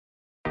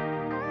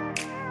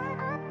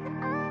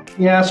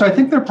Yeah, so I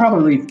think there are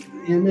probably,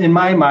 in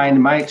my mind,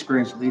 in my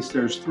experience at least,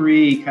 there's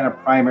three kind of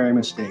primary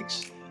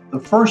mistakes. The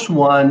first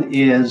one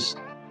is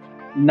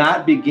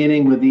not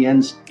beginning with the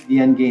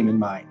end game in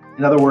mind.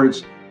 In other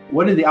words,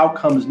 what do the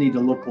outcomes need to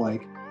look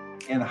like,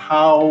 and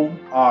how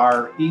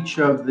are each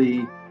of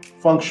the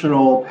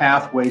functional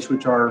pathways,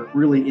 which are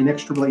really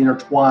inextricably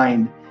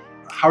intertwined,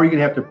 how are you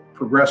going to have to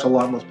progress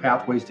along those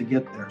pathways to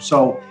get there?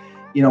 So,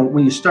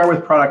 when you start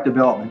with product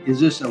development, is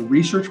this a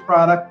research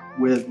product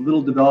with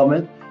little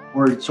development,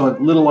 or so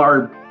little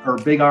r or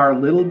big R,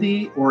 little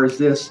d, or is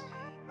this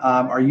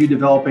are you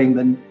developing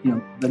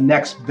the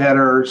next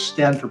better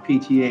stent for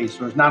PTA?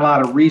 So there's not a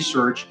lot of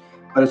research,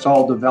 but it's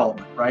all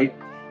development, right?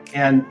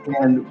 And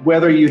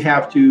whether you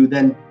have to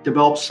then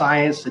develop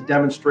science to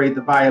demonstrate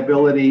the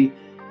viability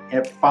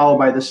and followed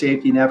by the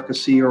safety and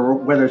efficacy, or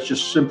whether it's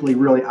just simply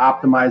really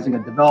optimizing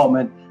a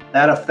development,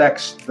 that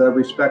affects the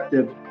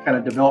respective kind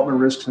of development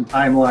risks and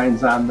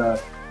timelines on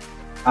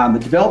the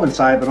development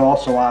side, but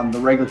also on the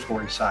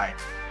regulatory side.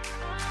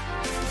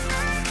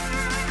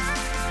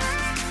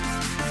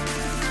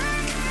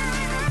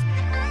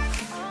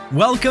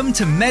 Welcome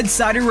to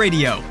MedSider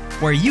Radio,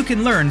 where you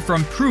can learn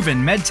from proven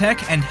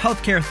medtech and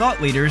healthcare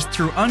thought leaders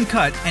through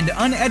uncut and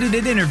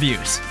unedited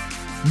interviews.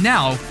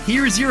 Now,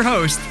 here's your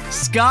host,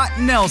 Scott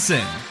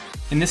Nelson.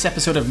 In this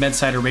episode of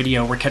MedSider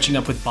Radio, we're catching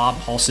up with Bob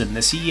Paulson,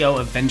 the CEO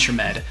of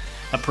VentureMed,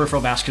 a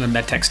peripheral vascular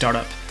medtech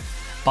startup.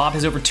 Bob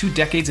has over 2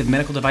 decades of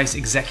medical device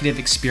executive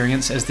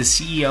experience as the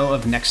CEO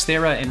of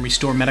NexThera and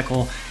Restore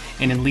Medical,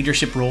 and in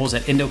leadership roles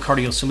at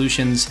Endocardial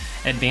Solutions,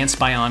 Advanced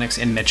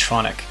Bionics, and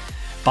Medtronic.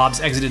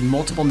 Bob's exited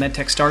multiple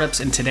medtech startups,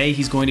 and today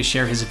he's going to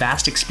share his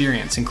vast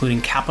experience,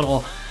 including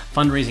capital,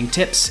 fundraising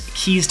tips,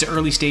 keys to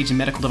early-stage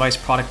medical device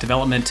product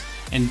development,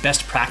 and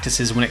best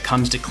practices when it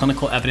comes to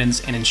clinical evidence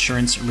and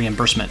insurance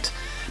reimbursement.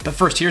 But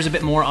first, here's a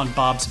bit more on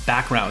Bob's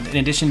background. In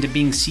addition to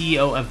being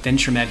CEO of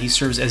VentureMed, he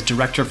serves as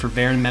director for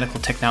Veran Medical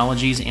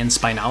Technologies and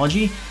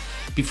Spinology.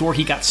 Before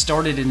he got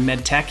started in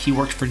medtech, he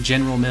worked for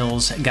General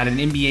Mills, got an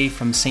MBA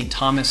from St.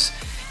 Thomas,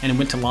 and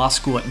went to law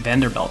school at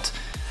Vanderbilt.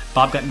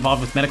 Bob got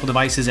involved with medical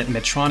devices at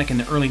Medtronic in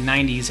the early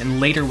 90s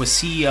and later was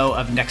CEO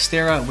of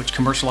NexThera, which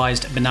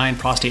commercialized benign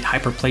prostate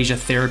hyperplasia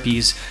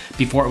therapies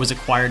before it was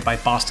acquired by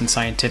Boston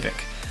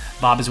Scientific.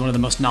 Bob is one of the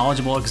most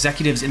knowledgeable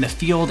executives in the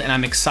field, and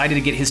I'm excited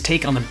to get his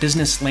take on the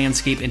business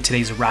landscape in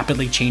today's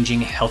rapidly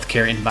changing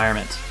healthcare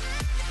environment.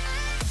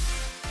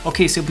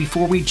 Okay, so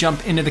before we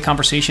jump into the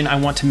conversation, I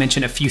want to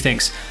mention a few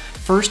things.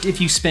 First, if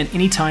you spent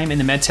any time in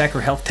the medtech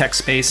or health tech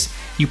space,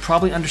 you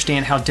probably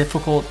understand how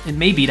difficult it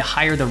may be to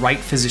hire the right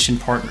physician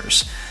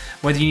partners.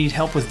 Whether you need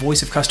help with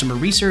voice of customer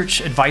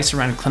research, advice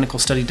around clinical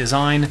study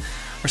design,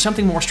 or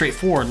something more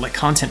straightforward like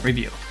content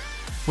review.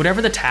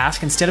 Whatever the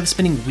task, instead of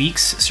spending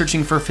weeks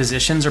searching for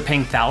physicians or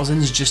paying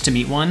thousands just to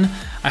meet one,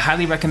 I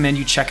highly recommend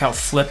you check out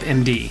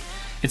FlipMD.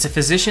 It's a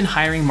physician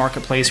hiring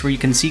marketplace where you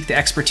can seek the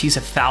expertise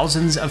of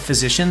thousands of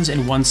physicians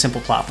in one simple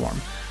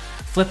platform.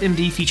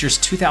 FlipMD features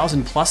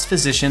 2,000 plus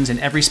physicians in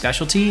every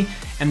specialty,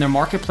 and their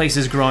marketplace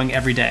is growing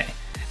every day.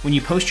 When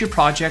you post your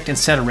project and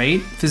set a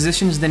rate,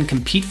 physicians then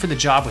compete for the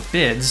job with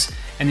bids,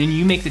 and then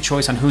you make the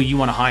choice on who you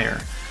want to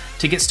hire.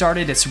 To get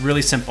started, it's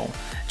really simple.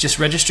 Just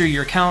register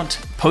your account,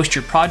 post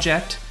your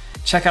project,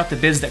 check out the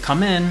bids that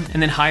come in,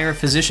 and then hire a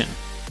physician.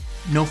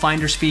 No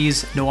finder's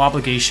fees, no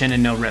obligation,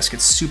 and no risk.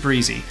 It's super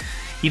easy.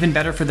 Even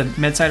better for the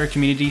MedSider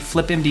community,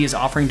 FlipMD is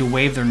offering to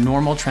waive their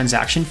normal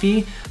transaction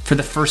fee for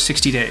the first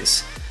 60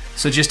 days.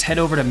 So just head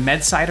over to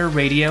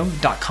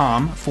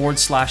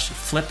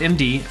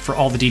medsiderradio.com/FlipMD for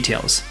all the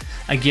details.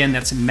 Again,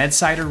 that's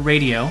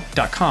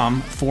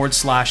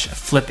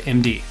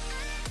medsiderradio.com/FlipMD.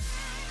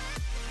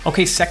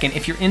 Okay, second,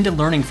 if you're into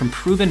learning from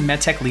proven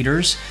medtech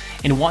leaders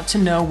and want to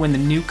know when the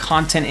new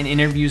content and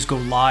interviews go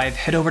live,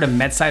 head over to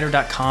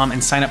medsider.com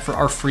and sign up for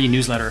our free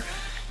newsletter.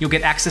 You'll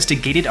get access to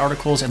gated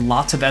articles and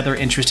lots of other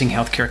interesting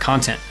healthcare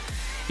content.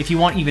 If you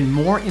want even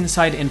more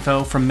inside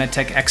info from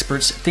medtech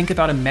experts, think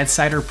about a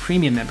MedSider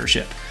Premium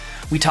membership.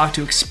 We talk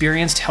to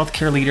experienced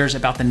healthcare leaders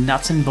about the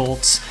nuts and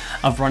bolts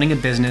of running a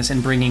business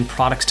and bringing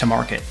products to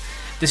market.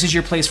 This is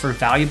your place for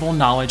valuable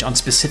knowledge on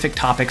specific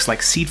topics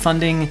like seed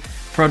funding,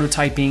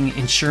 prototyping,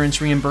 insurance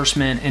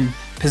reimbursement, and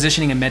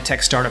positioning a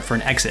medtech startup for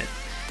an exit.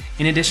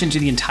 In addition to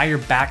the entire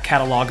back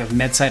catalog of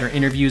MedSider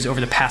interviews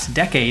over the past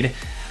decade,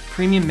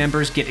 Premium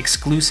members get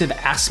exclusive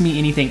Ask Me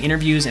Anything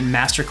interviews and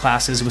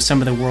masterclasses with some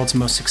of the world's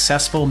most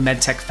successful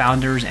medtech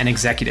founders and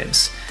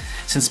executives.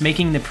 Since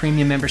making the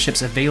Premium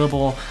memberships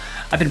available,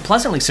 I've been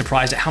pleasantly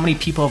surprised at how many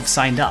people have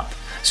signed up.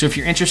 So if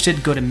you're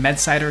interested, go to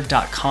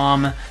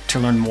medsider.com to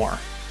learn more.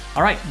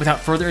 All right,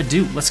 without further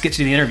ado, let's get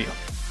to the interview.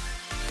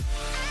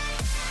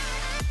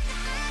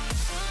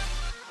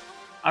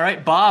 All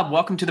right, Bob,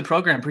 welcome to the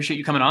program. Appreciate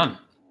you coming on.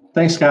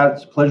 Thanks, Scott.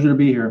 It's a pleasure to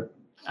be here.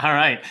 All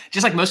right.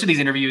 Just like most of these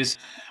interviews,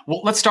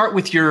 well, let's start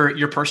with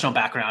your personal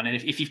background. And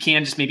if you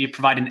can, just maybe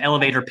provide an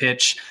elevator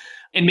pitch.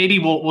 And maybe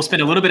we'll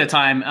spend a little bit of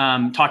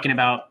time talking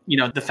about,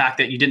 the fact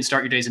that you didn't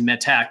start your days in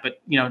med tech, but,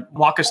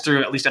 walk us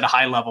through, at least at a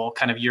high level,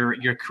 kind of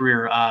your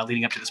career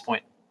leading up to this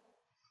point.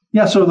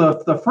 Yeah, so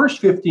the first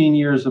 15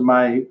 years of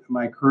my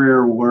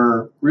career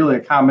were really a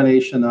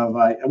combination of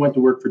I went to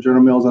work for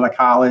General Mills out of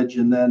college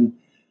and then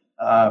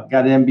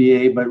got an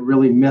MBA, but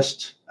really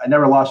I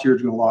never lost a year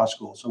to go to law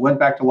school. So went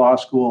back to law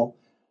school,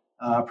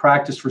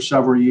 practiced for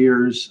several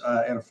years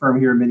at a firm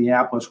here in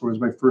Minneapolis, where it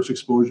was my first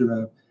exposure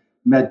to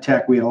med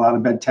tech. We had a lot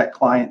of med tech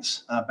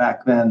clients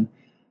back then.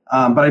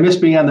 But I missed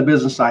being on the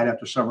business side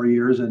after several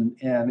years and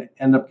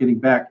ended up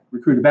getting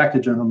recruited back to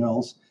General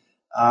Mills,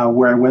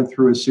 where I went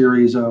through a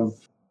series of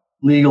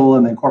legal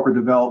and then corporate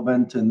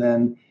development, and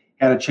then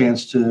had a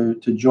chance to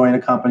join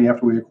a company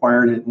after we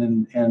acquired it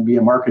and be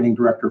a marketing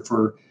director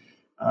for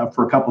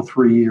a couple,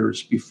 3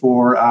 years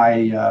before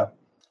I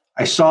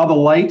saw the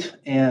light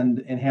and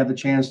had the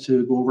chance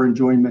to go over and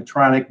join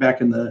Medtronic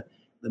back in the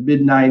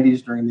mid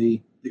 90s during the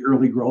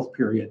early growth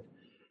period.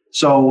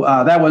 So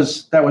that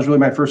was really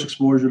my first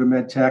exposure to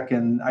med tech,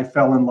 and I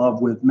fell in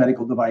love with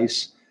medical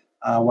device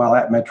while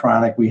at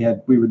Medtronic.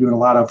 We were doing a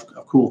lot of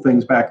cool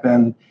things back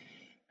then.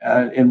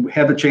 And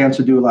had the chance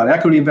to do a lot of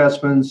equity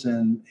investments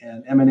and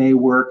M&A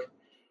work.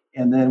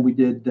 And then we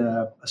did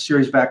a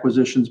series of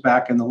acquisitions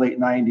back in the late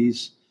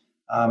 90s.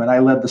 And I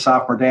led the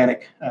Software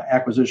Danik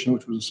acquisition,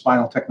 which was a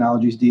spinal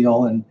technologies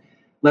deal, and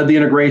led the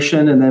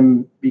integration, and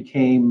then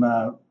became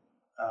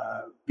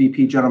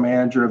VP general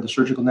manager of the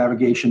surgical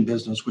navigation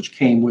business, which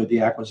came with the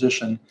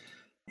acquisition.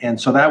 And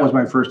so that was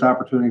my first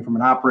opportunity from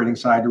an operating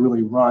side to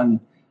really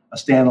run a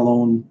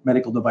standalone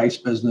medical device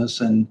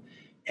business, and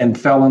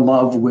fell in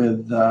love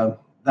with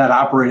that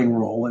operating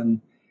role. And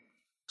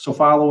so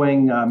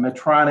following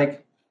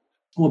Medtronic,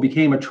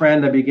 became a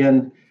trend, I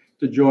began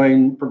to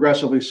join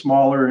progressively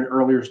smaller and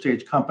earlier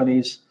stage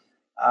companies.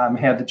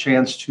 Had the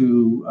chance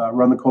to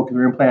run the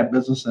cochlear implant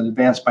business at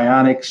Advanced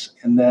Bionics,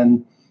 and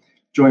then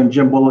joined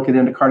Jim Bullock at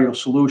Endocardial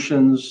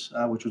Solutions,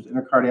 which was an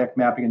intercardiac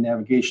mapping and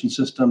navigation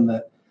system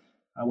that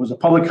was a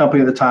public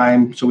company at the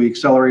time. So we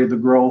accelerated the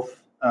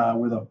growth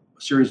with a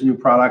series of new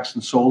products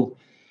and sold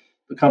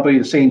the company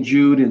to St.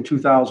 Jude in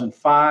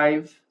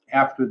 2005.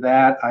 After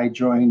that, I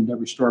joined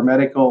Restore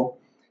Medical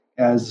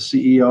as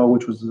the CEO,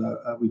 which was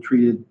we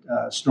treated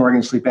snoring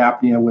and sleep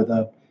apnea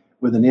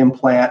with an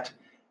implant.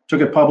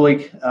 Took it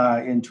public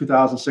in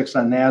 2006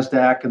 on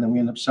NASDAQ, and then we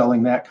ended up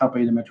selling that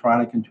company to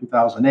Medtronic in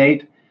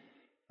 2008.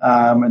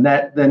 And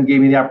that then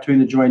gave me the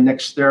opportunity to join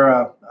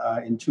Nextera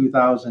in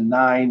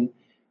 2009,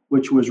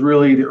 which was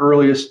really the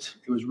earliest.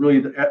 It was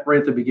really right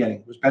at the beginning.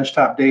 It was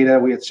benchtop data.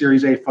 We had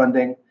Series A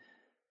funding.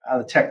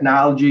 The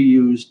technology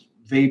used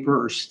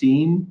vapor or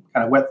steam,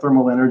 kind of wet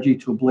thermal energy,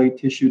 to ablate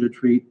tissue to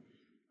treat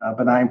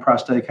benign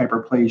prostatic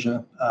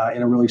hyperplasia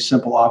in a really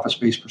simple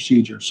office-based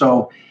procedure.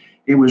 So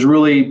it was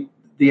really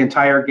the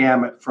entire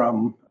gamut,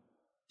 from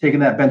taking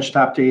that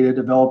benchtop data,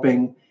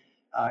 developing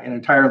an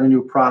entirely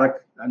new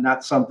product,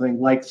 not something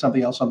like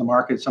something else on the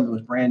market, something that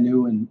was brand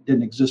new and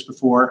didn't exist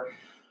before.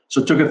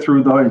 So took it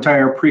through the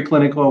entire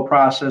preclinical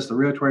process, the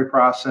regulatory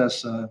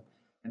process, an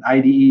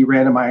IDE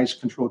randomized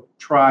controlled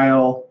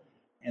trial.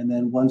 And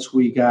then once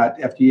we got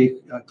FDA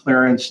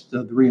clearance,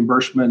 the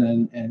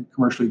reimbursement, and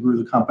commercially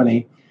grew the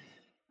company.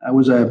 It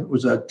was a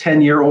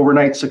 10-year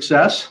overnight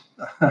success.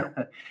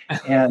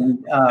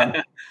 And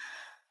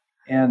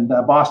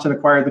Boston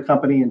acquired the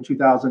company in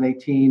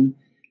 2018.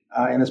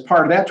 And as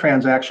part of that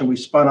transaction, we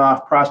spun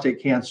off prostate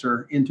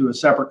cancer into a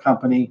separate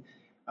company,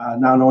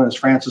 now known as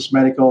Francis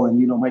Medical, and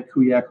Mike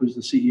Kuyak, who's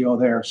the CEO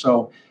there.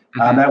 So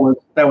that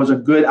was a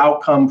good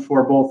outcome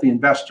for both the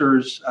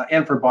investors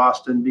and for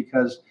Boston,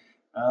 because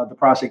the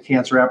prostate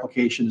cancer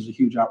application is a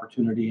huge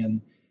opportunity,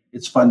 and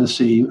it's fun to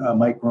see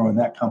Mike grow in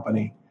that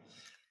company.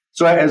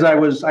 So I had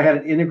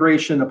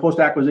a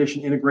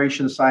post-acquisition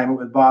integration assignment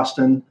with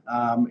Boston,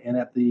 and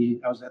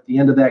I was at the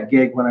end of that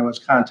gig when I was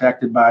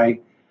contacted by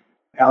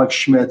Alex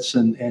Schmitz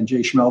and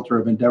Jay Schmelter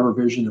of Endeavor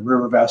Vision and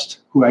Rivervest,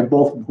 whom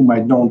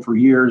I'd known for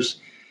years.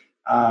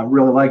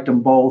 Really liked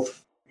them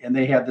both, and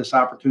they had this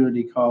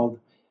opportunity called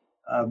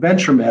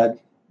VentureMed,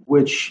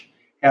 which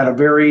had a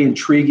very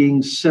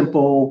intriguing,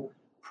 simple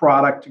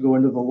product to go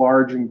into the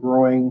large and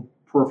growing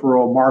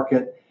peripheral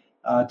market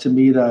to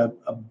meet a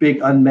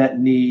big unmet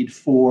need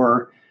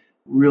for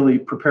really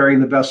preparing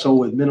the vessel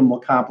with minimal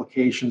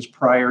complications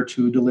prior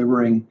to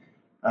delivering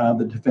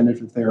the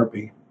definitive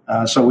therapy.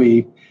 So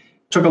we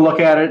took a look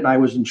at it, and I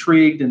was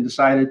intrigued and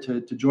decided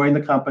to join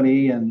the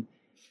company. And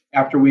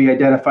after we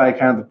identified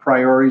kind of the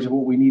priorities of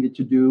what we needed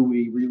to do,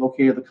 we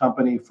relocated the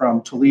company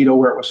from Toledo,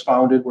 where it was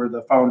founded, where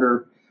the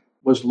founder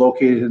was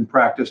located and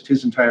practiced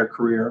his entire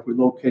career. We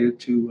located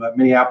to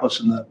Minneapolis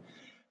in the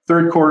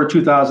third quarter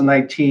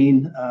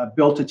 2019,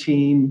 built a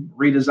team,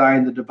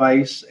 redesigned the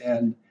device,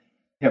 and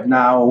have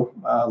now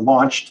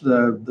launched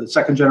the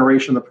second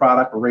generation of the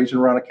product. We're raising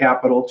a round of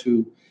capital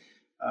to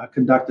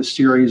conduct a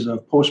series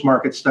of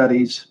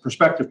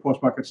prospective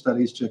post-market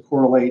studies to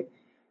correlate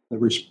the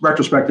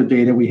retrospective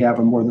data we have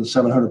on more than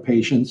 700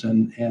 patients,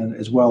 and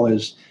as well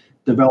as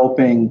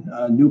developing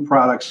new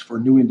products for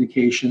new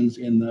indications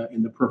in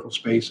the peripheral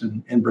space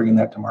and bringing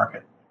that to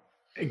market.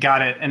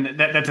 Got it. And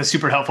that's a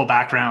super helpful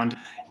background.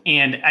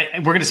 And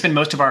we're going to spend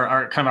most of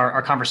our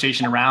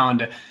conversation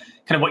around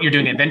kind of what you're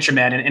doing at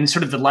VentureMed and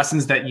sort of the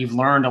lessons that you've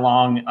learned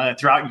along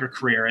throughout your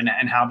career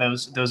and how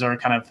those are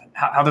kind of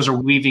how those are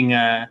weaving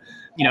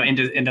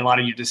into a lot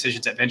of your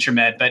decisions at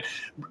VentureMed. But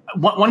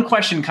one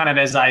question kind of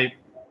as I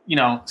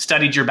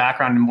studied your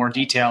background in more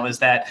detail is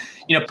that,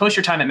 post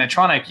your time at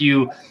Medtronic,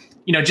 you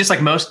just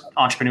like most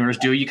entrepreneurs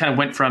do, you kind of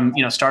went from,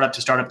 startup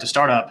to startup to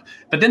startup,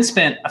 but then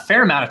spent a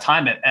fair amount of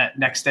time at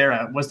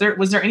NextEra. Was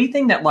there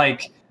anything that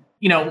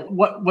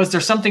what was there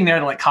something there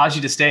that like caused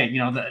you to stay,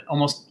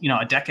 almost,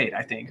 a decade,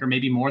 I think, or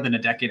maybe more than a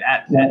decade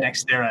at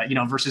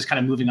NextEra, versus kind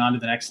of moving on to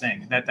the next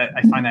thing? That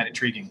I find that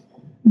intriguing.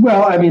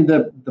 Well, I mean,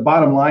 the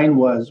bottom line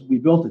was we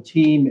built a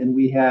team and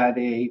we had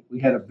a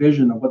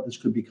vision of what this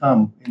could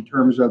become in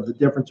terms of the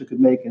difference it could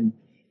make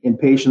in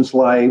patients'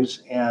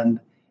 lives and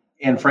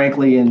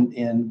frankly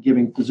in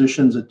giving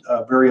physicians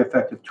a very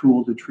effective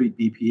tool to treat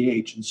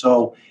BPH. And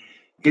so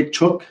it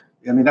took,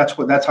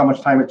 that's how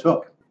much time it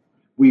took.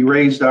 We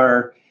raised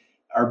our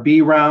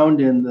B round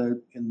in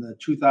the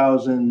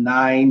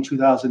 2009,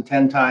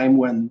 2010 time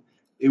when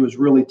it was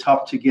really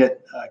tough to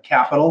get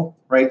capital,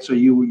 right? So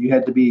you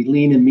had to be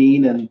lean and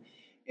mean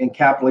and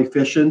capital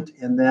efficient.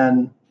 And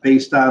then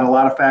based on a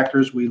lot of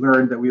factors, we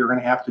learned that we were going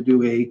to have to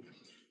do a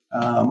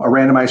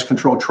randomized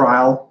controlled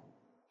trial,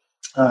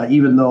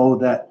 even though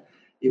that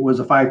it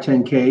was a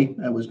 510K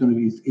that was going to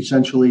be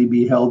essentially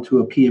be held to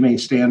a PMA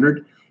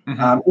standard,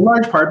 in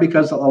large part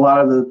because a lot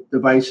of the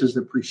devices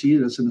that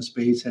preceded us in the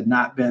space had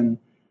not been,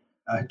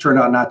 turned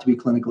out not to be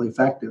clinically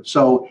effective.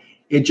 So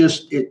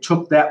it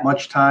took that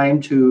much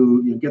time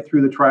to get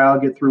through the trial,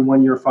 get through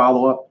 1 year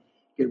follow-up,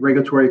 get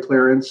regulatory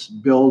clearance,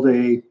 build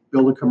a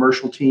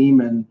commercial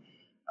team,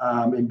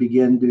 and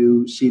begin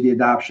to see the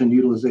adoption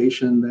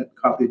utilization that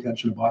caught the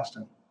attention of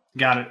Boston.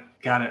 Got it.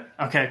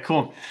 Okay,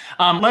 cool.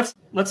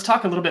 Let's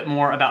talk a little bit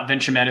more about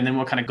VentureMed, and then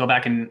we'll kind of go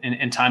back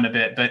in time a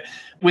bit. But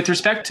with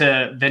respect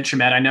to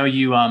VentureMed, I know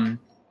you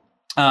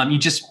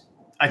just,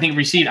 I think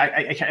received,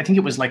 I think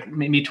it was like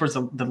maybe towards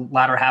the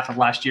latter half of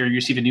last year, you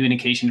received a new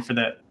indication for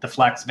the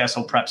Flex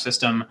Vessel Prep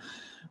System.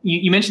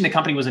 You mentioned the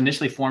company was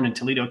initially formed in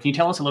Toledo. Can you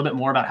tell us a little bit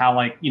more about how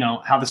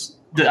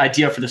the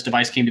idea for this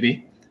device came to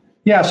be?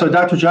 Yeah, so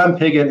Dr. John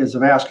Pigott is a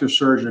vascular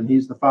surgeon.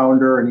 He's the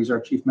founder and he's our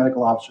chief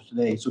medical officer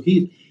today. So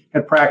he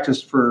had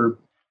practiced for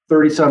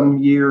 30-some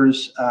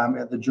years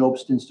at the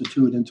Jobst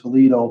Institute in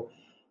Toledo,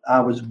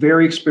 was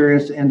very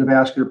experienced in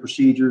endovascular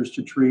procedures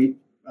to treat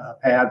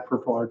PAD,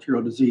 peripheral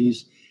arterial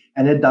disease,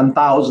 and had done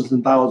thousands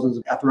and thousands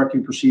of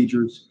atherectomy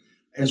procedures,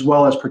 as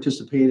well as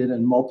participated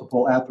in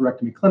multiple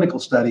atherectomy clinical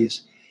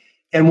studies.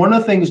 And one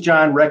of the things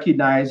John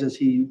recognized as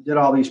he did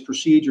all these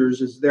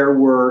procedures is there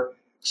were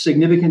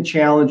significant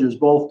challenges,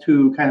 both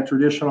to kind of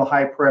traditional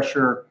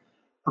high-pressure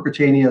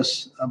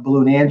percutaneous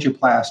balloon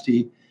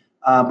angioplasty,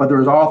 but there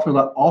was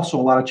also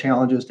a lot of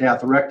challenges to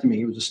atherectomy.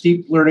 It was a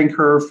steep learning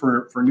curve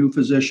for new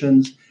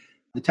physicians.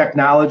 The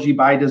technology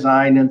by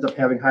design ends up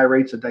having high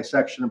rates of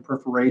dissection and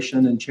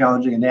perforation and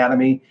challenging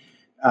anatomy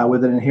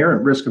with an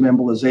inherent risk of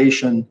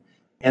embolization.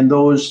 And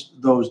those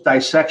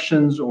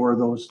dissections or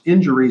those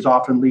injuries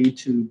often lead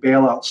to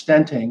bailout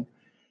stenting.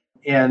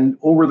 And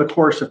over the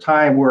course of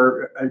time,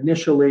 where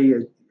initially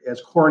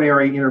as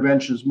coronary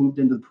interventions moved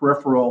into the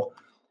peripheral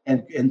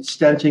and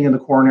stenting in the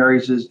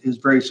coronaries is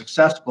very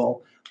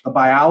successful, the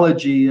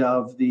biology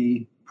of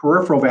the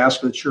peripheral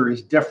vasculature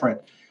is different.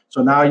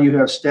 So now you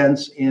have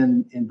stents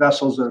in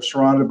vessels that are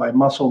surrounded by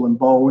muscle and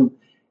bone,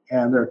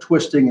 and they're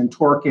twisting and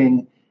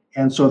torquing.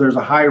 And so there's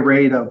a high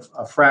rate of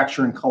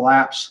fracture and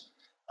collapse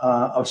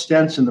of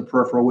stents in the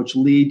peripheral, which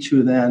lead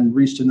to then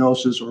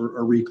restenosis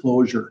or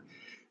reclosure.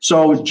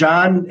 So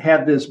John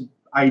had this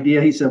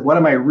idea. He said, what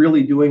am I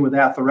really doing with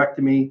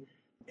atherectomy?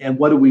 And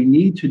what do we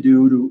need to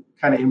do to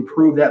kind of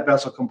improve that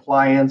vessel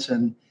compliance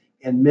and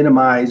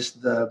minimize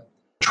the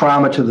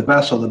trauma to the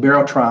vessel, the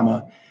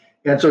barotrauma?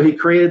 And so he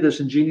created this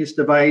ingenious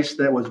device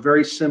that was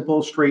very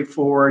simple,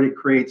 straightforward. It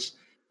creates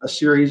a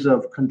series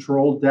of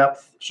controlled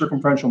depth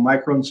circumferential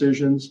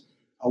microincisions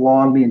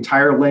along the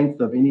entire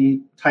length of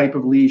any type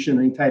of lesion,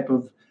 any type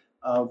of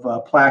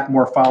plaque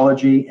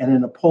morphology, and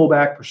in a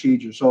pullback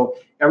procedure. So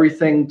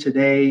everything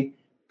today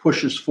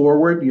pushes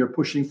forward. You're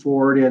pushing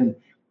forward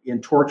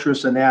in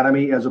tortuous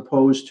anatomy as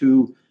opposed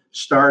to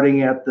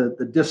starting at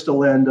the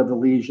distal end of the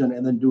lesion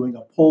and then doing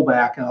a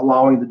pullback and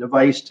allowing the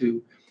device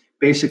to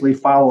basically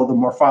follow the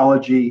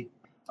morphology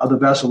of the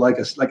vessel like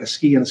a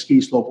ski and a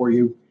ski slope where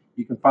you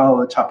can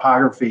follow the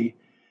topography.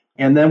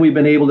 And then we've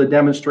been able to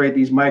demonstrate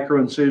these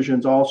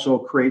microincisions also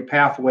create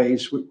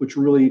pathways which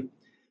really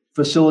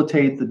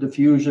facilitate the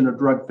diffusion of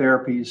drug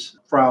therapies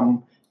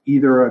from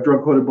either a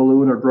drug-coated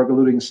balloon or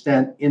drug-eluting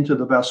stent into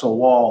the vessel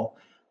wall,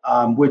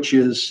 which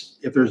is,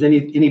 if there's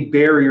any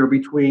barrier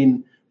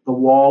between the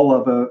wall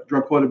of a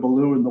drug-coated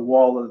balloon and the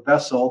wall of the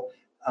vessel,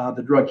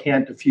 the drug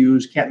can't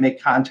diffuse, can't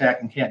make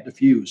contact, and can't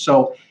diffuse.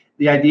 So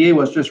the idea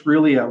was just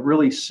really a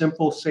really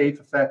simple, safe,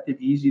 effective,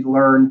 easy to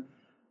learn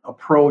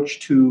approach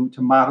to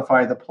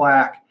modify the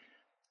plaque.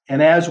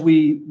 And as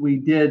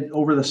we did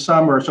over the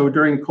summer, so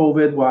during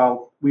COVID,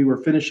 while we were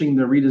finishing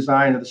the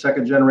redesign of the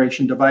second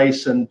generation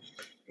device and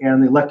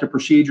the elective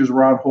procedures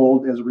were on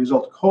hold as a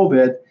result of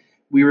COVID,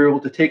 we were able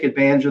to take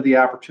advantage of the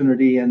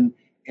opportunity and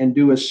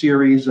do a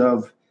series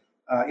of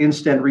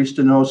in-stent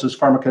restenosis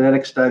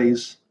pharmacokinetic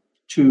studies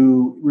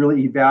to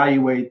really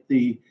evaluate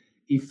the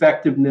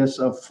effectiveness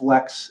of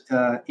Flex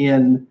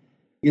in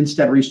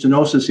in-stent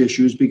restenosis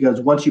issues, because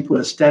once you put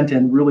a stent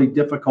in, really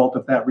difficult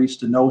if that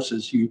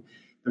restenosis,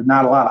 there's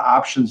not a lot of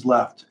options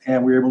left.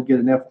 And we were able to get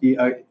an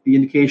FDA, the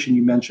indication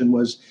you mentioned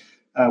was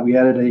we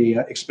added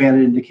a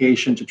expanded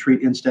indication to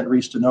treat in-stent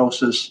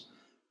restenosis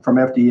from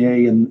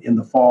FDA in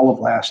the fall of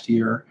last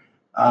year.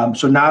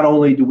 So not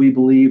only do we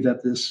believe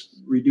that this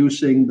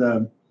reducing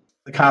the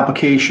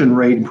complication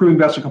rate, improving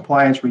vessel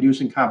compliance,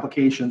 reducing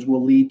complications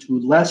will lead to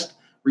less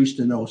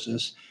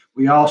restenosis,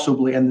 we also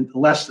believe and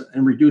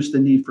reduce the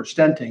need for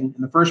stenting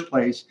in the first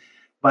place.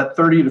 But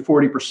 30 to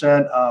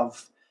 40%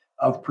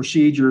 of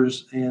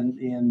procedures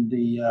in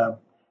the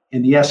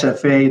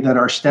SFA that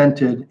are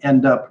stented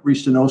end up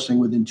restenosing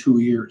within 2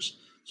 years.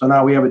 So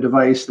now we have a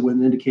device with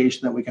an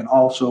indication that we can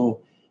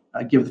also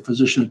give the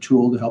physician a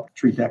tool to help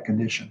treat that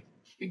condition.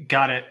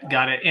 Got it.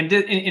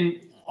 And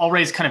I'll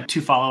raise kind of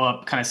two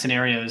follow-up kind of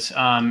scenarios,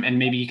 and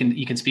maybe you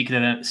can speak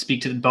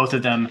to both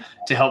of them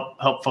to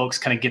help folks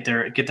kind of get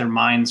their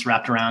minds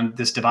wrapped around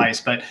this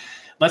device. But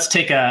let's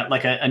take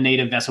a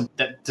native vessel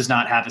that does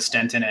not have a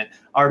stent in it.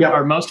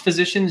 Are most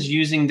physicians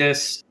using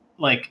this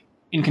like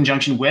in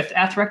conjunction with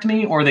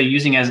atherectomy, or are they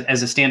using as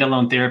a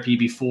standalone therapy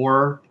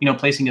before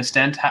placing a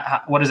stent?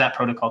 What is that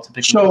protocol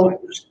typically?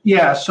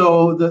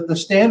 So the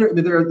standard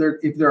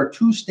if there are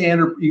two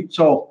standard.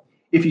 So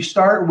if you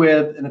start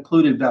with an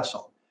occluded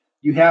vessel,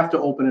 you have to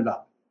open it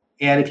up.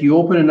 And if you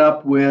open it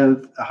up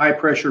with a high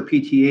pressure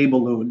PTA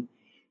balloon,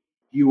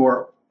 you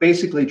are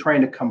basically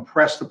trying to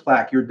compress the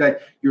plaque.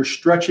 You're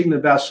stretching the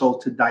vessel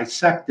to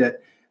dissect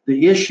it.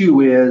 The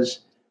issue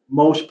is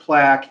most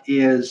plaque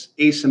is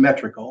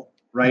asymmetrical,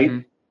 right?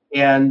 Mm-hmm.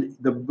 And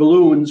the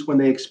balloons, when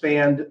they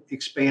expand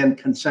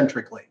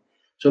concentrically.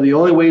 So the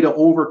only way to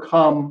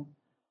overcome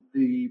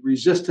the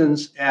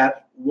resistance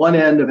at one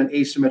end of an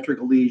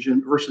asymmetrical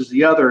lesion versus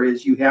the other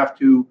is you have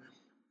to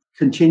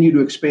continue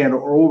to expand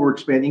or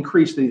overexpand,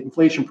 increase the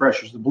inflation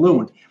pressures of the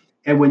balloon.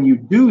 And when you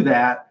do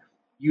that,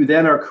 you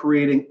then are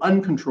creating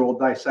uncontrolled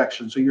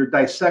dissection. So you're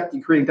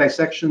creating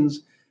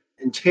dissections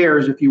and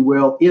tears, if you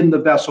will, in the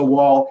vessel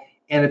wall.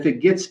 And if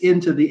it gets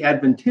into the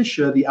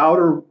adventitia, the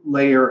outer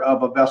layer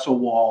of a vessel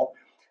wall,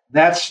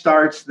 that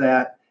starts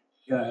that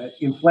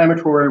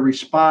inflammatory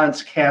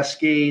response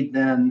cascade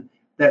then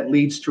that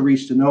leads to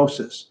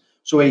restenosis.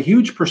 So a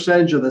huge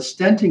percentage of the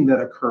stenting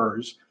that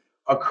occurs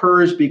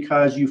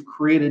because you've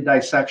created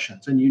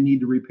dissections and you need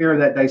to repair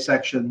that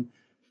dissection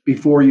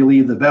before you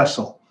leave the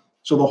vessel.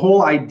 So the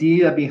whole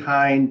idea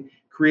behind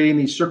creating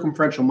these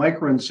circumferential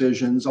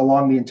microincisions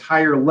along the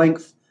entire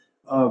length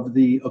of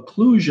the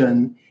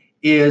occlusion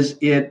is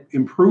it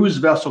improves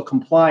vessel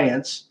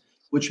compliance,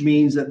 which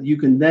means that you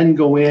can then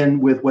go in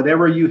with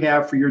whatever you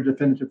have for your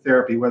definitive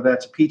therapy, whether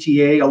that's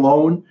PTA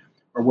alone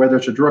or whether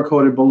it's a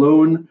drug-coated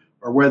balloon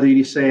or whether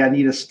you say I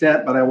need a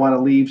stent, but I want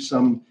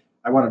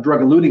a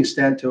drug-eluting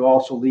stent to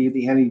also leave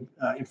the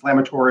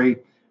anti-inflammatory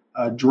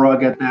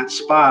drug at that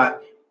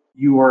spot.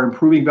 You are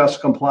improving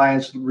vessel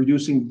compliance,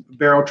 reducing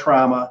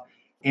barotrauma,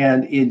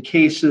 and in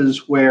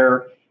cases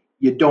where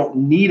you don't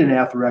need an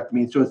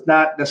atherectomy, so it's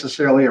not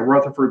necessarily a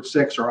Rutherford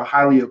 6 or a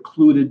highly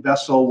occluded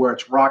vessel where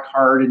it's rock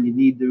hard and you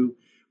need to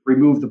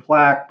remove the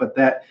plaque, but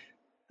that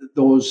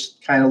those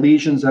kind of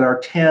lesions that are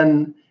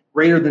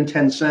greater than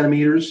 10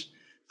 centimeters,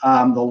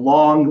 the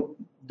long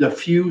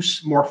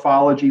diffuse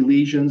morphology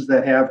lesions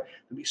that have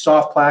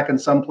soft plaque in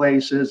some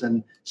places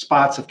and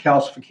spots of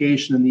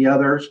calcification in the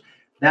others,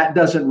 that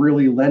doesn't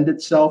really lend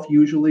itself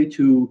usually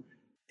to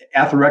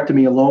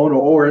atherectomy alone,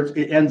 or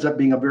it ends up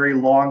being a very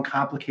long,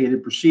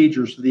 complicated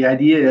procedure. So the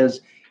idea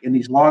is in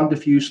these long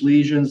diffuse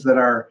lesions that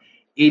are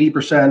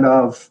 80%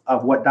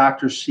 of what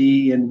doctors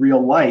see in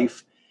real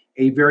life,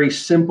 a very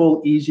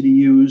simple, easy to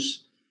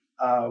use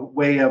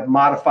way of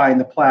modifying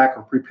the plaque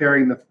or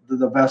preparing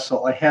the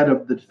vessel ahead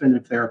of the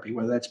definitive therapy,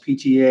 whether that's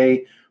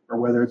PTA or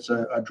whether it's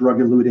a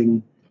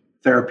drug-eluting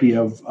therapy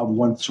of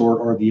one sort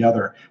or the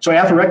other. So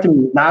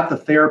atherectomy is not the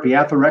therapy.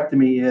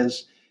 Atherectomy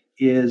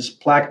is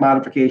plaque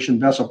modification,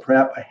 vessel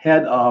prep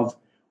ahead of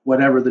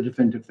whatever the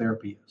definitive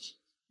therapy is.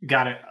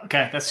 Got it.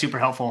 Okay, that's super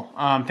helpful.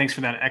 Thanks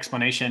for that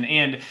explanation.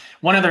 And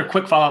one other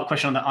quick follow-up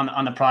question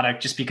on the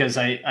product, just because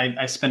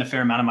I spent a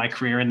fair amount of my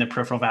career in the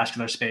peripheral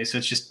vascular space, so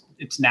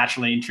it's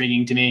naturally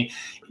intriguing to me.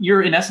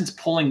 You're in essence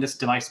pulling this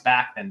device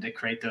back then to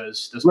create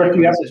those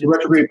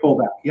retrograde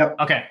pullback. Yep.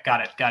 Okay,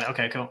 got it.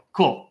 Okay,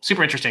 cool,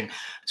 super interesting.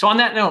 So on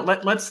that note,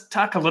 let's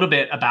talk a little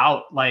bit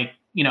about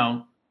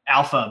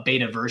alpha,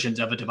 beta versions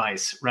of a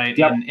device, right?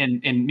 Yep.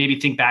 And maybe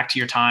think back to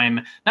your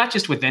time, not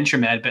just with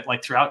VentureMed, but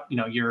like throughout,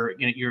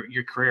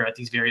 your career at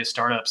these various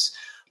startups.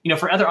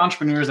 For other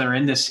entrepreneurs that are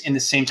in this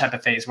same type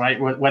of phase, right?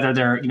 Whether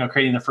they're,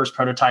 creating their first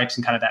prototypes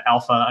and kind of that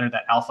alpha under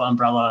that alpha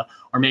umbrella,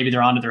 or maybe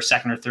they're onto their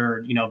second or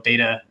third,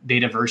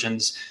 beta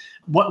versions.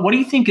 What do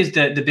you think is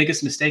the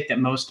biggest mistake that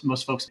most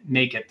folks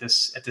make at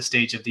this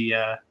stage of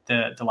the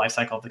life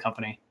cycle of the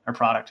company or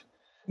product?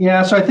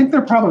 Yeah, so I think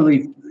there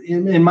probably,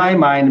 in my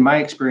mind, in my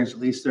experience at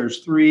least, there's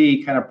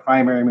three kind of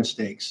primary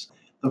mistakes.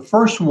 The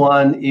first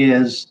one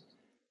is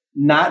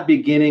not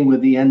beginning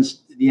with the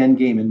end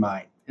game in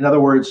mind. In other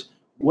words,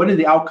 what do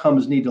the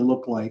outcomes need to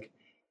look like,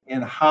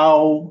 and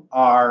how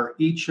are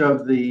each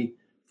of the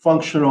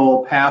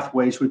functional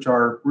pathways, which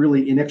are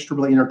really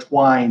inextricably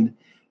intertwined,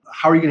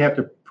 how are you going to have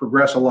to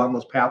progress along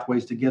those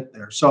pathways to get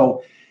there?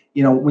 So,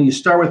 when you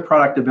start with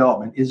product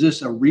development, is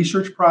this a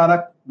research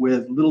product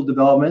with little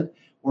development,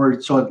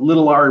 or so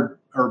little r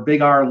or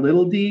big R,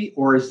 little d,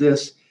 or is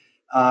this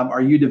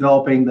are you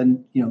developing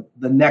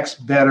the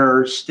next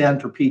better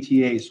stent or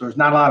PTA? So there's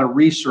not a lot of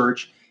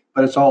research,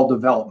 but it's all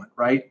development,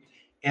 right?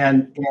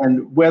 And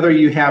whether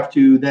you have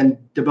to then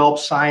develop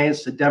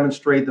science to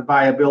demonstrate the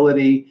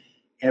viability,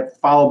 and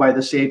followed by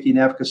the safety and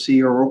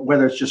efficacy, or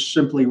whether it's just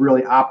simply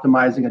really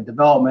optimizing a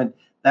development,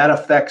 that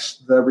affects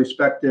the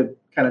respective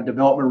kind of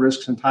development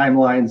risks and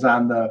timelines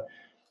on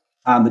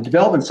the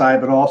development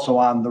side, but also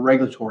on the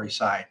regulatory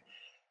side.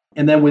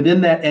 And then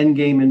within that end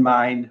game in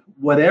mind,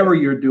 whatever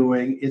you're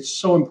doing, it's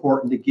so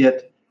important to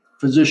get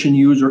physician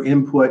user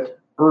input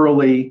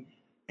early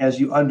as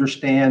you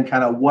understand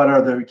kind of what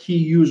are the key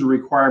user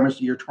requirements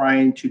that you're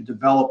trying to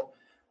develop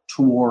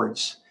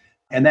towards.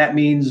 And that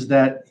means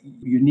that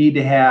you need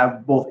to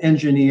have both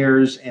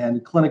engineers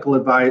and clinical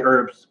advisors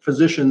or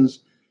physicians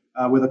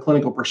with a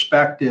clinical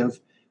perspective,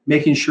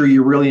 making sure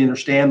you really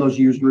understand those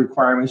user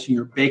requirements and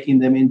you're baking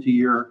them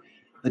into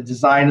the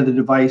design of the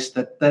device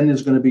that then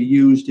is going to be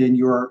used in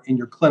your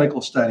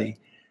clinical study.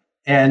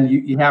 And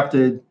you have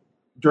to,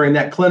 during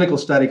that clinical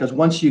study, because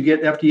once you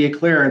get FDA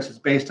clearance, it's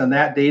based on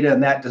that data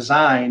and that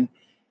design,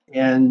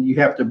 and you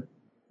have to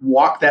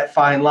walk that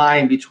fine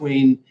line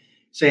between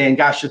saying,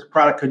 gosh, this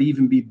product could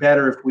even be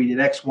better if we did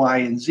X, Y,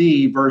 and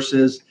Z,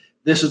 versus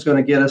this is going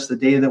to get us the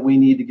data that we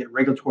need to get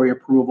regulatory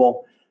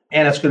approval.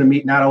 And it's going to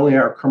meet not only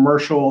our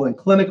commercial and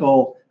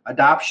clinical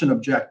adoption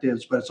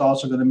objectives, but it's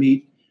also going to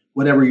meet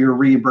whatever your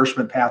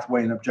reimbursement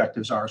pathway and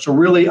objectives are. So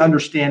really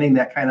understanding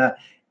that kind of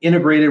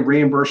integrated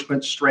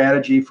reimbursement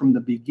strategy from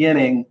the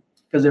beginning,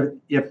 because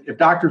if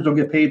doctors don't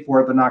get paid for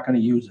it, they're not going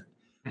to use it.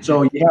 Mm-hmm.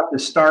 So you have to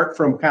start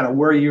from kind of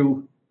where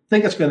you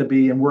think it's going to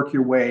be and work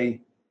your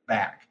way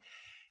back.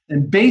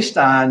 And based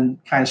on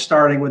kind of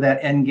starting with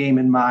that end game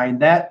in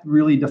mind, that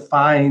really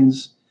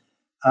defines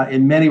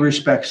in many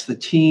respects the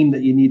team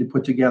that you need to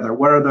put together.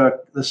 What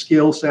are the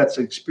skill sets,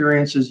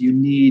 experiences you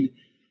need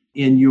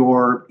in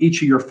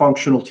each of your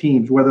functional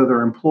teams, whether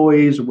they're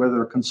employees or whether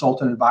they're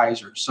consultant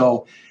advisors.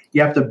 So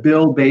you have to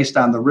build based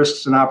on the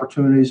risks and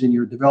opportunities in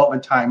your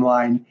development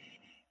timeline,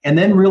 and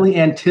then really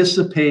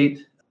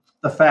anticipate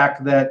the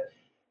fact that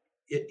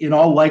in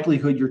all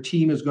likelihood, your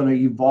team is going to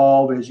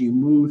evolve as you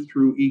move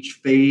through each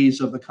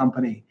phase of the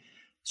company.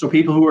 So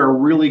people who are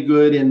really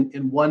good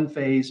in one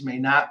phase may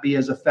not be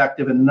as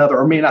effective in another,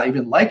 or may not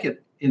even like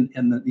it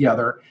in the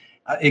other.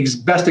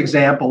 Best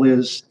example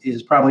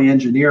is probably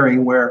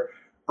engineering, where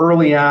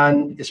early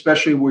on,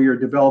 especially where you're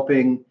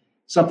developing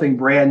something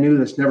brand new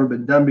that's never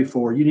been done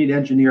before, you need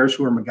engineers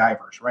who are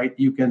MacGyvers, right?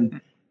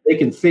 They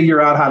can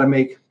figure out how to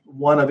make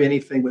one of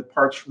anything with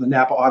parts from the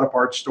Napa Auto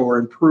Parts store,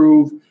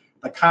 improve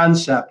the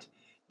concept.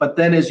 But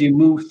then as you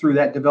move through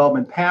that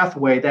development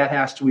pathway, that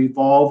has to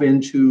evolve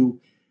into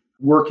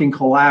working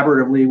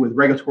collaboratively with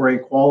regulatory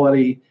and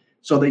quality,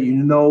 so that you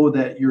know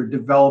that you're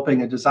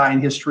developing a design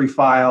history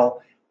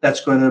file that's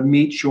going to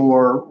meet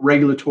your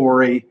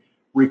regulatory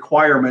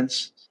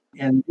requirements.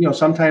 And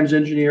sometimes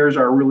engineers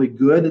are really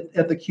good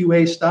at the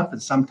QA stuff,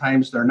 and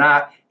sometimes they're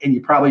not, and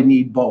you probably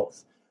need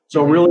both.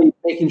 So really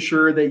making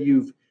sure that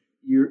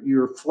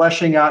you're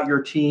fleshing out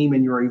your team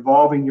and you're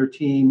evolving your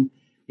team.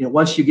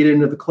 Once you get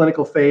into the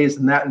clinical phase,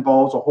 and that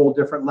involves a whole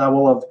different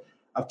level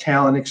of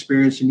talent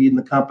experience you need in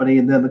the company.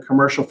 And then the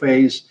commercial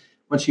phase,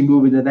 once you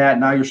move into that,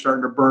 now you're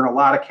starting to burn a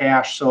lot of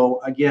cash. So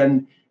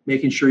again,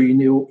 making sure you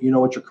know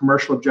what your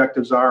commercial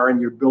objectives are, and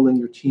you're building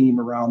your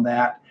team around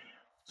that.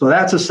 So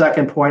that's a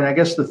second point. I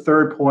guess the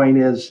third point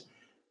is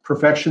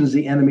perfection is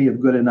the enemy of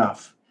good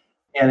enough.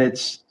 And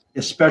it's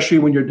especially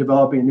when you're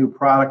developing a new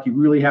product, you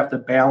really have to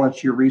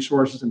balance your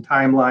resources and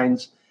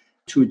timelines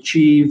to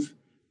achieve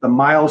the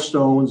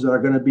milestones that are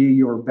going to be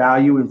your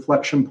value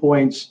inflection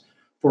points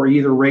for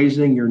either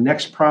raising your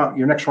next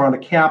round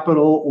of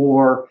capital,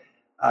 or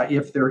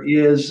if there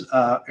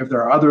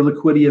are other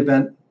liquidity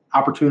event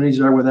opportunities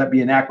there, whether that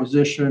be an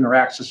acquisition or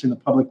accessing the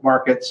public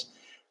markets,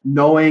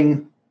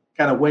 knowing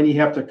kind of when you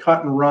have to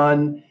cut and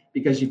run,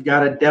 because you've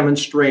got to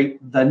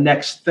demonstrate the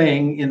next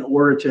thing in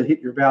order to hit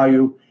your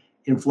value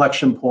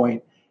inflection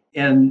point.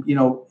 And,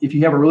 if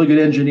you have a really good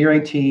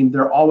engineering team,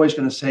 they're always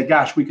going to say,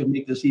 gosh, we could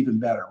make this even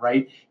better,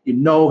 right?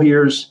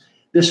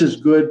 This is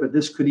good, but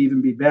this could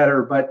even be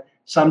better. But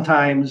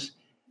sometimes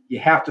you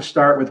have to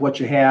start with what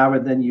you have,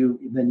 and then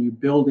you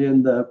build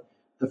in the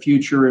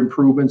future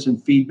improvements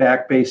and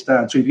feedback based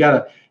on. So you've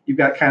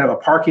got kind of a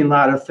parking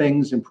lot of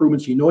things,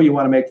 improvements you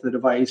want to make to the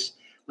device.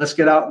 Let's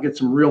get out and get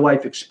some real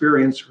life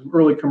experience,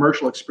 early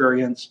commercial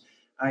experience,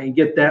 and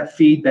get that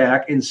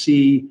feedback and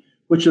see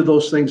which of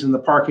those things in the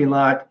parking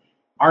lot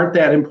aren't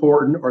that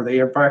important, or they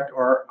in fact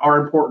are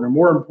important or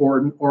more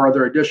important, or are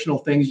there additional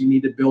things you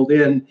need to build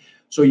in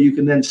so you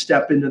can then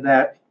step into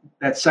that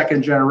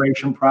second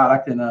generation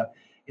product in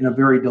a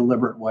very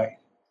deliberate way.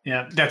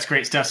 Yeah, that's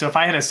great stuff. So if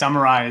I had to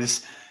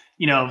summarize,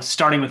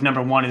 starting with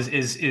number one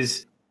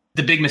is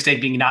the big mistake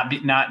being not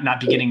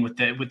beginning with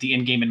the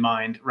end game in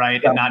mind,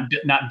 right? Yeah. And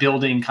not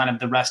building kind of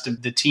the rest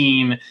of the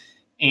team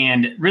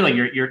and really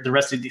your the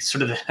rest of the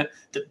sort of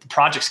the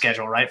project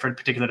schedule, right, for a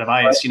particular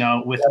device,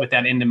 right. With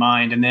that end in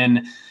mind. And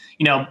then,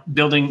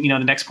 building, the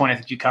next point I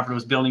think you covered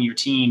was building your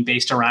team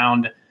based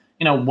around,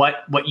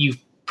 what you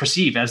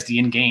perceive as the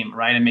end game,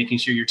 right? And making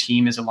sure your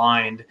team is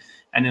aligned.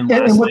 And then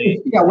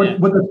lastly,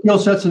 what the skill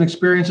sets and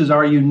experiences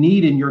are you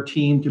need in your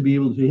team to be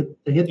able to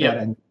hit that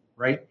end,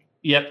 right?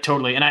 Yep,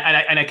 totally. And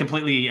I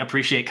completely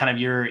appreciate kind of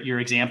your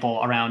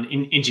example around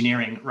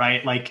engineering,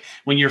 right? Like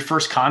when you're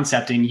first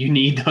concepting, you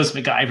need those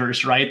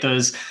MacGyvers, right?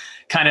 Those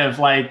kind of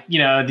like,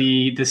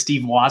 the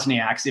Steve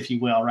Wozniaks, if you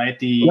will, right?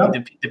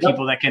 The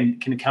people that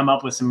can come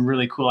up with some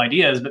really cool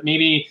ideas, but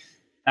maybe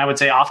I would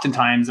say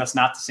oftentimes that's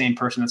not the same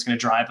person that's going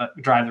to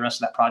drive the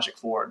rest of that project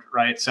forward,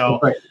 right?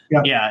 So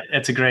yeah,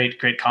 it's a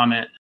great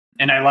comment.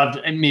 And I loved,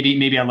 and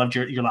maybe I loved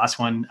your last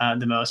one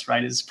the most,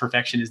 right? Is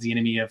perfection is the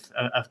enemy of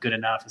good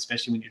enough,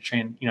 especially when you're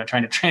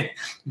trying to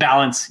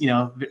balance,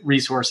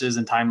 resources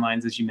and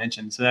timelines, as you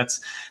mentioned. So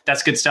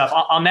that's good stuff.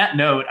 On that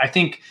note, I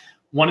think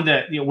one of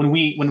the, when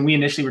we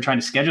initially were trying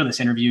to schedule this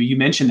interview, you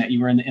mentioned that you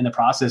were in the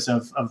process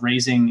of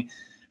raising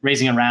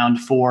around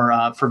for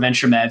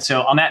VentureMed.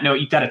 So on that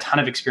note, you've got a ton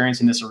of experience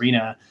in this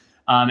arena.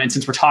 And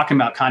since we're talking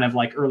about kind of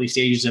like early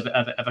stages of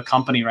a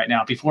company right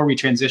now, before we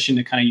transition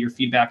to kind of your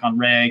feedback on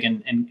reg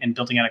and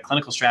building out a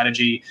clinical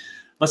strategy,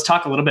 let's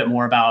talk a little bit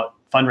more about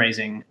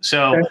fundraising.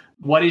 So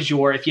what is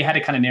if you had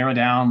to kind of narrow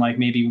down like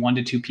maybe 1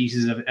 to 2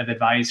 pieces of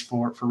advice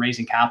for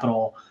raising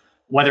capital,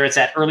 whether it's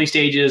at early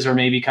stages or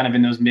maybe kind of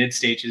in those mid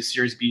stages,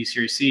 Series B,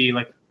 Series C,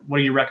 like what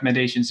are your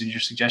recommendations and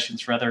your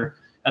suggestions for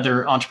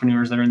other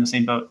entrepreneurs that are in the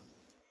same boat?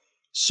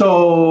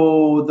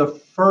 So the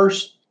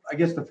first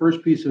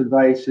piece of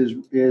advice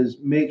is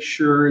make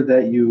sure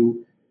that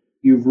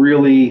you've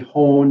really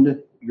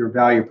honed your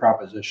value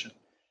proposition,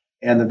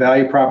 and the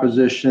value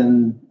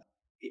proposition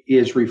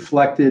is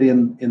reflected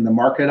in the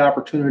market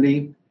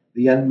opportunity,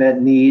 the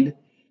unmet need,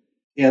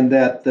 and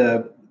that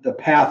the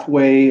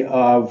pathway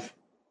of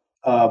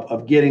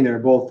getting there,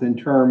 both in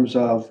terms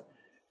of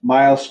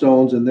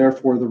milestones and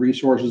therefore the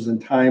resources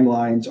and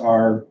timelines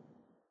are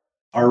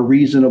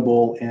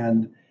reasonable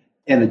and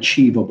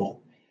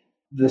achievable.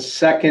 The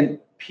second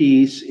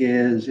piece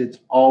is it's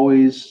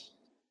always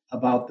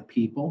about the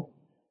people.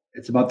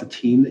 It's about the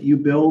team that you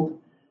build.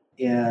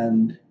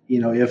 And,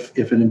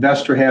 if an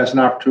investor has an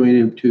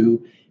opportunity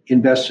to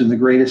invest in the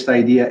greatest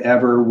idea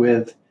ever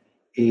with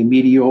a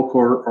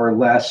mediocre or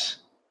less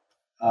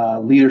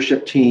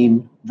leadership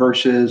team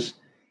versus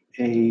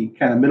a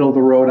kind of middle of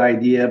the road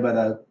idea, but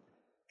a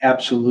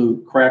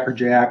absolute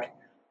crackerjack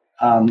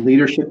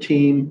leadership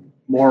team,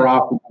 more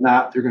often than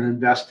not, they're going to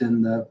invest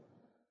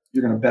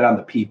you're going to bet on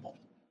the people.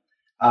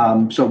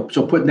 So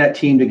putting that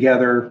team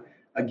together,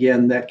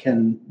 again, that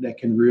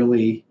can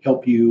really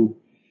help you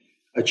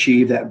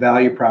achieve that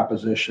value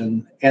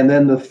proposition. And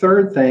then the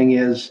third thing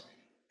is,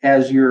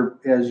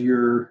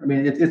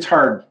 it's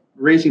hard.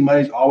 Raising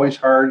money is always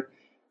hard.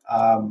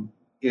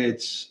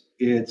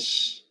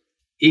 It's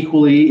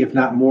equally, if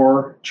not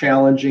more,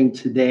 challenging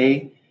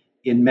today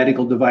in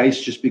medical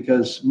device, just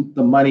because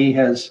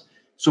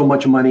so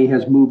much money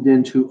has moved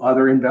into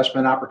other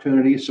investment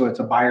opportunities. So it's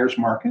a buyer's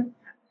market.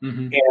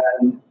 Mm-hmm.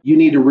 And you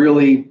need to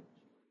really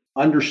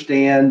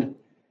understand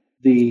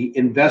the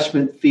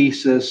investment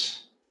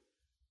thesis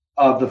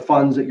of the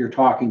funds that you're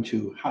talking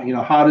to.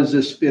 How does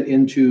this fit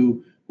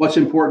into what's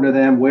important to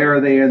them? Where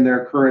are they in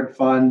their current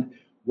fund?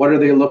 What are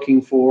they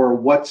looking for?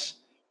 What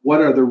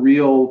are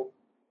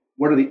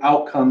the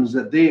outcomes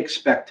that they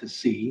expect to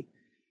see?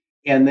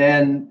 And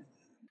then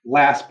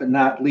last but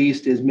not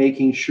least is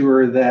making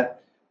sure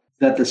that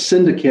the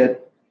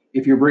syndicate,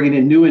 if you're bringing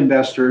in new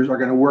investors, are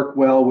going to work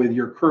well with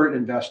your current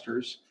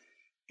investors,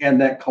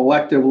 and that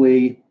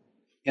collectively,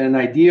 in an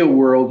ideal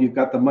world, you've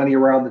got the money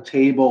around the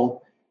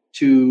table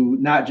to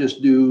not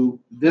just do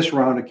this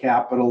round of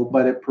capital,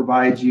 but it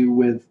provides you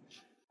with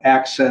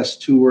access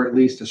to, or at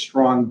least a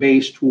strong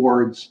base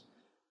towards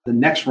the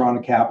next round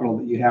of capital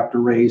that you have to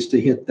raise to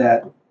hit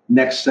that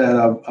next set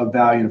of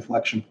value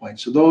inflection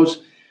points. So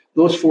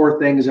those 4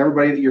 things,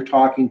 everybody that you're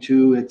talking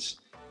to, it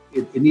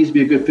needs to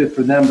be a good fit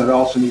for them, but it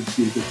also needs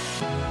to be a good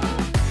fit.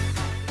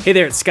 Hey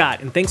there, it's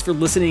Scott, and thanks for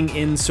listening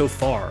in so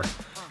far.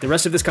 The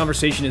rest of this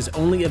conversation is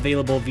only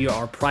available via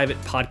our private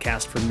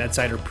podcast for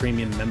MedSider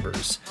Premium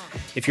members.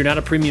 If you're not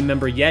a premium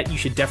member yet, you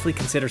should definitely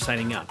consider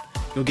signing up.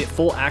 You'll get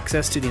full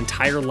access to the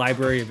entire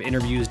library of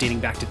interviews dating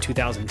back to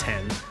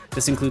 2010.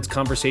 This includes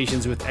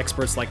conversations with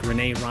experts like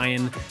Renee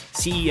Ryan,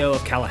 CEO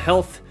of Cala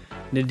Health,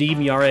 Nadim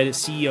Yared,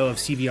 CEO of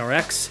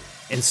CVRX,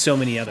 and so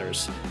many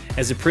others.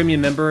 As a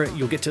premium member,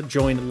 you'll get to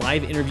join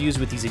live interviews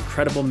with these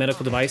incredible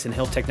medical device and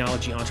health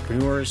technology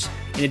entrepreneurs.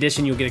 In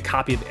addition, you'll get a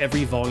copy of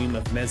every volume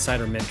of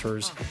MedSider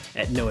Mentors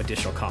at no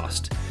additional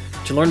cost.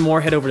 To learn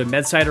more, head over to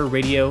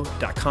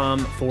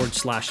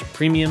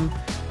medsiderradio.com/premium.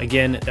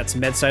 Again, that's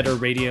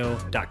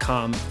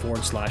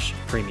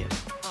medsiderradio.com/premium.